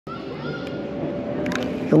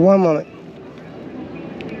Here, one moment.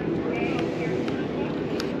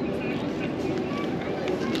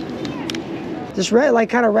 Just like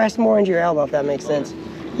kind of rest more into your elbow, if that makes sense.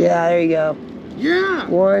 Yeah, there you go. Yeah.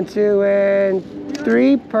 1, 2, and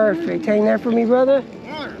 3. Perfect. Hang there for me, brother.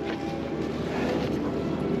 Hey,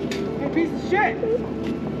 piece of shit.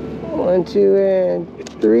 1, 2, and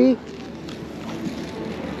 3.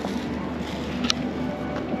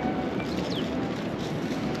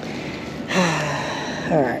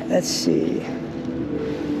 All right, let's see.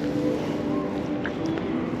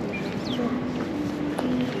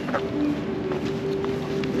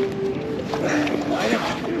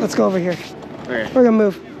 Let's go over here. Okay. We're gonna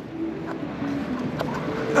move.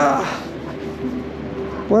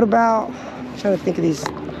 What about, I'm trying to think of these. I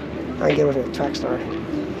can get over to the track star.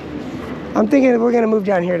 I'm thinking we're gonna move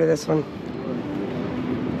down here to this one.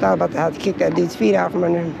 Thought about to have to kick that dude's feet out from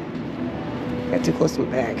under him. Got too close to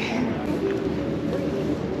my bag.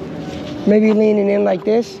 Maybe leaning in like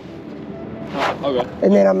this. Okay.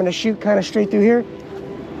 And then I'm gonna shoot kind of straight through here.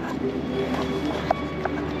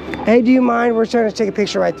 Hey, do you mind? We're trying to take a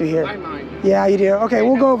picture right through here. I mind. Yeah, you do? Okay,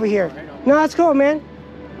 we'll go over here. No, it's cool, man.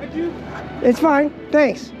 Would you? It's fine.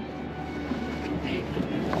 Thanks.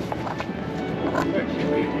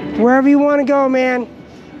 Wherever you want to go, man.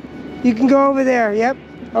 You can go over there. Yep.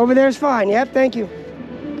 Over there's fine. Yep, thank you.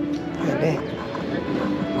 Okay.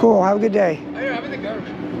 Cool, have a good day. I'm in the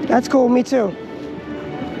government. That's cool, me too.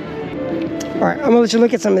 All right, I'm gonna let you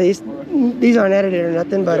look at some of these. These aren't edited or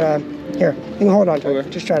nothing, but here, you can hold on to it.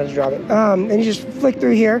 Just try to drop it. And you just flick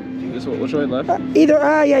through here. This one, which way, left? Either,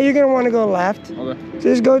 yeah, you're gonna wanna go left. Okay. So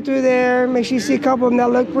just go through there, make sure you see a couple of them that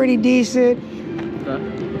look pretty decent. Okay.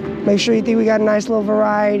 Make sure you think we got a nice little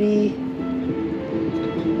variety.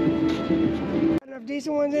 Enough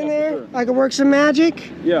decent ones in there? Sure. I can work some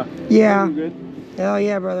magic? Yeah. Yeah. Good. Hell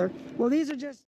yeah, brother. Well, these are just...